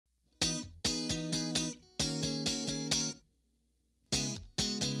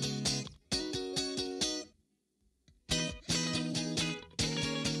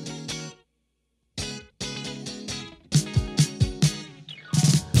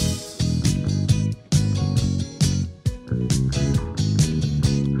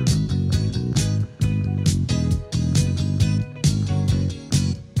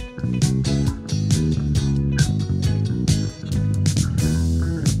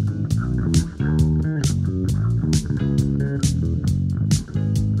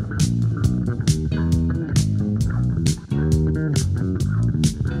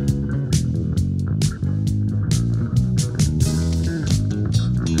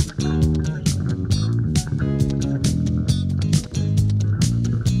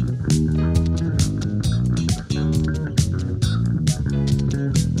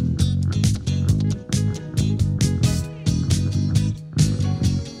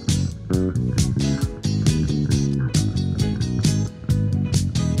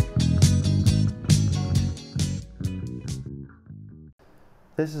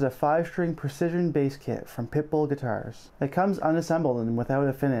This is a 5-string precision bass kit from PitBull Guitars. It comes unassembled and without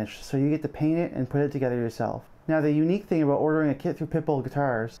a finish, so you get to paint it and put it together yourself. Now the unique thing about ordering a kit through PitBull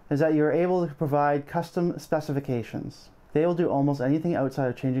Guitars is that you are able to provide custom specifications. They will do almost anything outside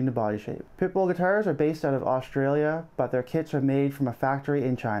of changing the body shape. PitBull Guitars are based out of Australia, but their kits are made from a factory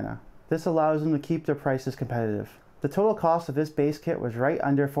in China. This allows them to keep their prices competitive. The total cost of this bass kit was right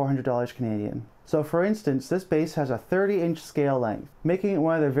under $400 Canadian. So for instance, this bass has a 30-inch scale length, making it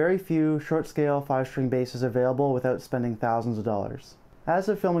one of the very few short scale 5-string basses available without spending thousands of dollars. As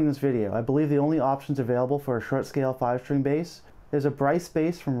of filming this video, I believe the only options available for a short scale 5-string bass is a Bryce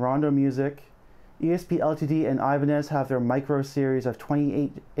bass from Rondo Music. ESP Ltd and Ibanez have their micro series of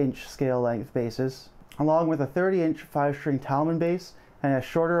 28-inch scale length basses, along with a 30-inch 5-string Talman bass and a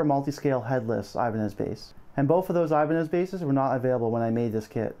shorter multi-scale headless Ibanez bass. And both of those Ibanez basses were not available when I made this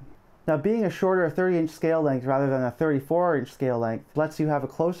kit. Now being a shorter 30-inch scale length rather than a 34-inch scale length lets you have a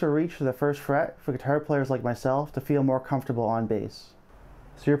closer reach to the first fret for guitar players like myself to feel more comfortable on bass.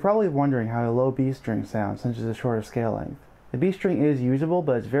 So you're probably wondering how a low B string sounds since it's a shorter scale length. The B string is usable,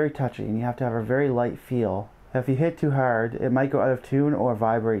 but it's very touchy and you have to have a very light feel. If you hit too hard, it might go out of tune or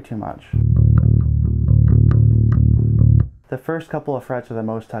vibrate too much. The first couple of frets are the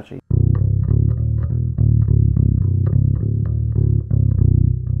most touchy.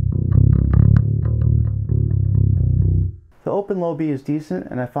 The open low B is decent,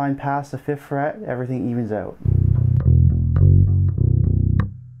 and I find past the 5th fret, everything evens out.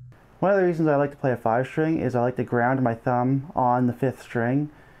 One of the reasons I like to play a 5-string is I like to ground my thumb on the 5th string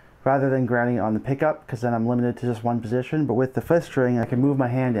rather than grounding it on the pickup, because then I'm limited to just one position, but with the 5th string I can move my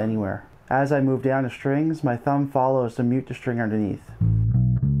hand anywhere. As I move down the strings, my thumb follows to mute the string underneath.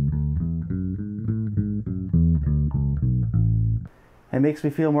 It makes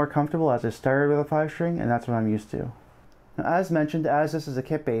me feel more comfortable as I started with a 5-string, and that's what I'm used to. Now, as mentioned, as this is a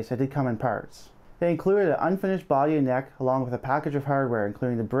kit bass, it did come in parts. They included an unfinished body and neck along with a package of hardware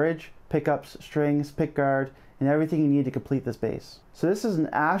including the bridge, pickups, strings, pickguard, and everything you need to complete this bass. So this is an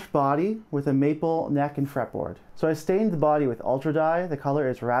ash body with a maple neck and fretboard. So I stained the body with Ultra Dye, the color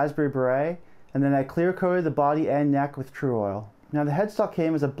is Raspberry Beret, and then I clear coated the body and neck with True Oil. Now the headstock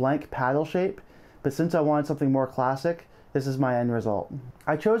came as a blank paddle shape, but since I wanted something more classic, this is my end result.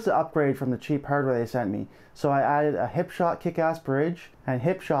 I chose to upgrade from the cheap hardware they sent me, so I added a Hipshot Kickass bridge and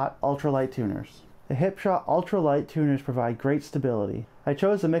Hipshot Ultra-lite tuners. The Hipshot Ultra-lite tuners provide great stability. I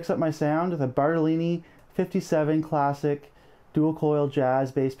chose to mix up my sound with a Bartolini 57 Classic Dual Coil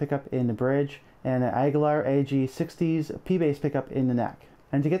Jazz bass pickup in the bridge and an Aguilar AG 60s P-bass pickup in the neck.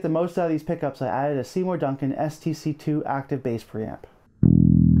 And to get the most out of these pickups, I added a Seymour Duncan STC2 active bass preamp.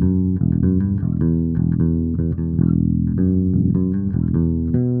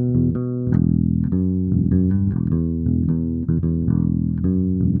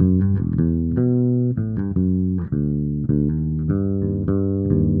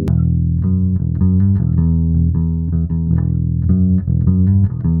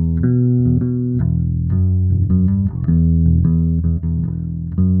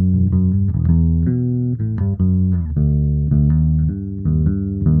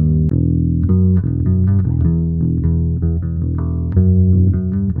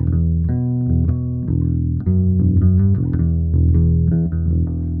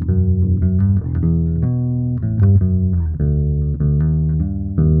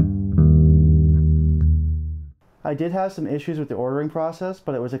 I did have some issues with the ordering process,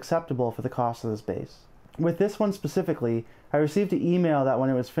 but it was acceptable for the cost of this bass. With this one specifically, I received an email that when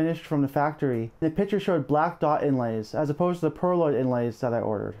it was finished from the factory, the picture showed black dot inlays as opposed to the pearloid inlays that I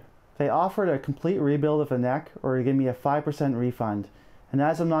ordered. They offered a complete rebuild of the neck or to give me a 5% refund, and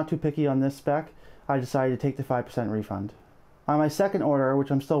as I'm not too picky on this spec, I decided to take the 5% refund. On my second order,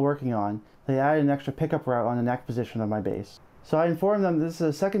 which I'm still working on, they added an extra pickup route on the neck position of my bass. So I informed them this is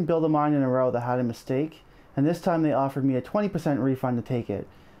the second build of mine in a row that had a mistake, and this time they offered me a 20% refund to take it.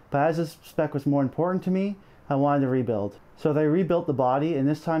 But as this spec was more important to me, I wanted to rebuild. So they rebuilt the body, and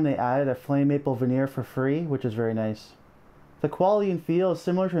this time they added a flame maple veneer for free, which is very nice. The quality and feel is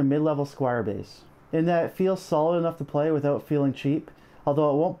similar to a mid-level Squier bass, in that it feels solid enough to play without feeling cheap, although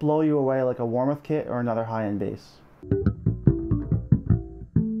it won't blow you away like a Warmoth kit or another high-end bass.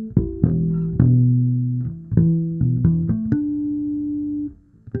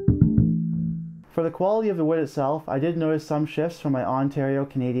 For the quality of the wood itself, I did notice some shifts from my Ontario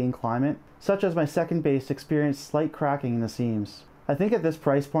Canadian climate, such as my second bass experienced slight cracking in the seams. I think at this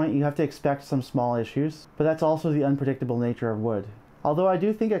price point you have to expect some small issues, but that's also the unpredictable nature of wood. Although I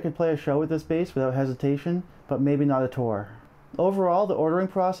do think I could play a show with this bass without hesitation, but maybe not a tour. Overall, the ordering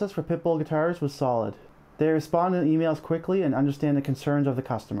process for PitBull guitars was solid. They respond to emails quickly and understand the concerns of the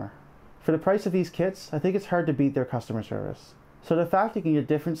customer. For the price of these kits, I think it's hard to beat their customer service. So the fact you can get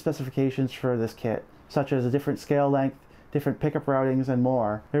different specifications for this kit, such as a different scale length, different pickup routings, and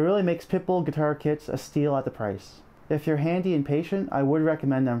more, it really makes PitBull guitar kits a steal at the price. If you're handy and patient, I would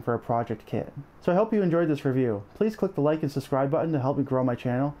recommend them for a project kit. So I hope you enjoyed this review. Please click the like and subscribe button to help me grow my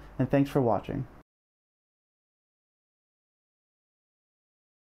channel, and thanks for watching.